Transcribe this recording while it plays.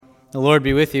The Lord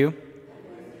be with you.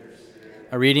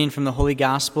 A reading from the Holy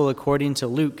Gospel according to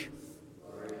Luke.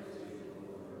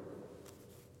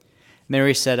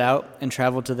 Mary set out and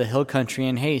traveled to the hill country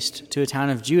in haste to a town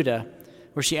of Judah,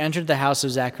 where she entered the house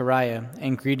of Zechariah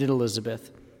and greeted Elizabeth.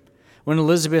 When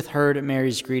Elizabeth heard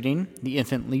Mary's greeting, the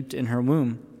infant leaped in her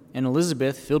womb, and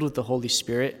Elizabeth, filled with the Holy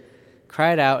Spirit,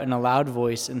 cried out in a loud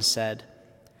voice and said,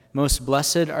 "Most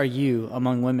blessed are you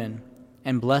among women,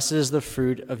 and blessed is the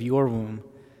fruit of your womb.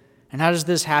 And how does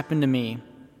this happen to me,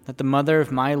 that the mother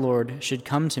of my Lord should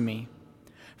come to me?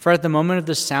 For at the moment of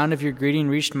the sound of your greeting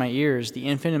reached my ears, the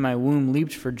infant in my womb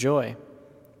leaped for joy.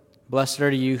 Blessed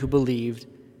are you who believed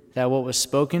that what was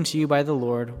spoken to you by the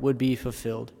Lord would be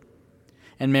fulfilled."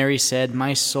 And Mary said,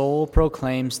 "My soul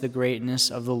proclaims the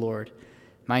greatness of the Lord.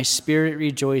 My spirit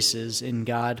rejoices in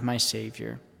God my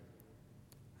Savior."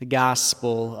 The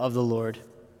Gospel of the Lord.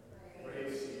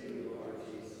 Praise to you, Lord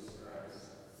Jesus Christ.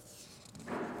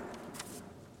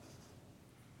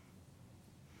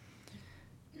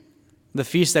 The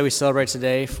feast that we celebrate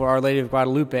today for Our Lady of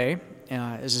Guadalupe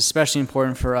is especially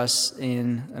important for us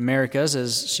in Americas,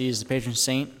 as she is the patron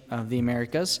saint of the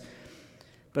Americas,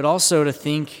 but also to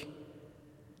think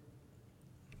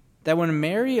that when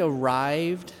Mary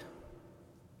arrived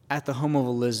at the home of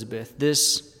Elizabeth,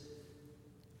 this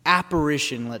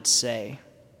apparition, let's say,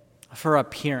 of her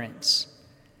appearance,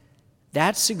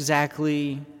 that's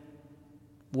exactly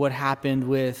what happened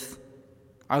with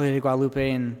Our Lady of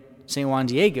Guadalupe and St. Juan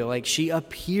Diego. Like, she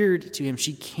appeared to him,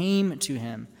 she came to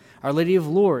him. Our Lady of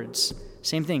Lourdes,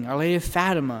 same thing. Our Lady of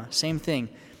Fatima, same thing.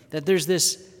 That there's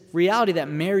this reality that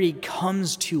Mary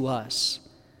comes to us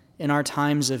in our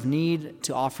times of need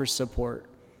to offer support.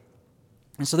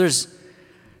 And so there's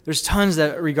tons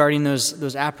that regarding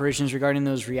those apparitions, regarding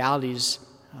those realities.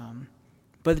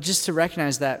 But just to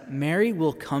recognize that Mary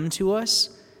will come to us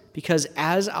because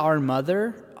as our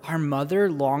mother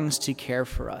longs to care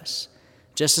for us.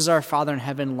 Just as our Father in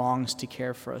heaven longs to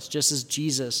care for us, just as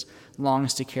Jesus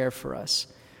longs to care for us.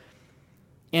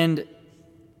 And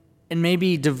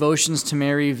maybe devotions to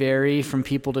Mary vary from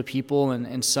people to people,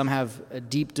 and some have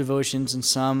deep devotions and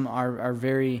some are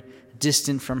very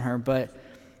distant from her. But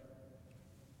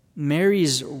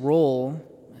Mary's role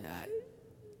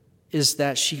is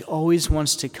that she always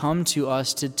wants to come to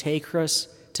us to take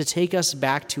us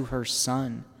back to her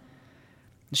Son.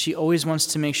 She always wants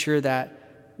to make sure that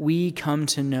we come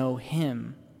to know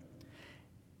him.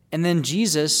 And then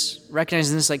Jesus,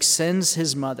 recognizing this, sends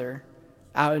his mother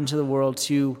out into the world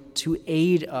to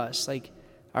aid us.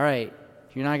 All right,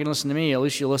 if you're not going to listen to me, at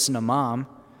least you'll listen to Mom.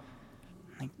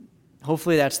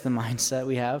 Hopefully that's the mindset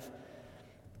we have.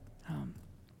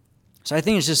 So I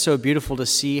think it's just so beautiful to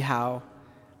see how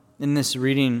in this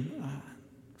reading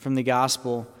from the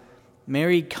gospel,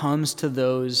 Mary comes to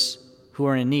those who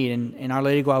are in need. And Our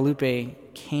Lady Guadalupe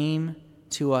came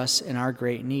to us in our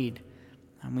great need.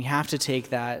 We have to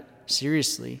take that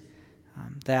seriously,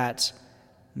 that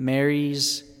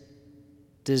Mary's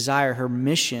desire, her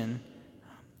mission,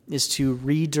 is to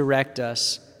redirect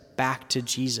us back to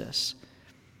Jesus.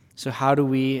 So how do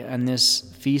we, on this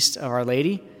feast of Our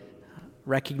Lady,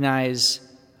 recognize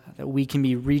that we can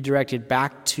be redirected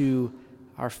back to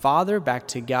our Father, back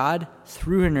to God,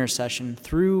 through intercession,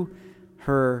 through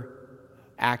her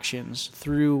actions,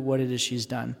 through what it is she's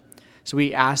done? So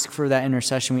we ask for that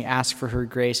intercession. We ask for her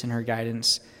grace and her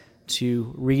guidance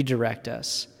to redirect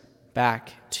us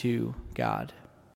back to God.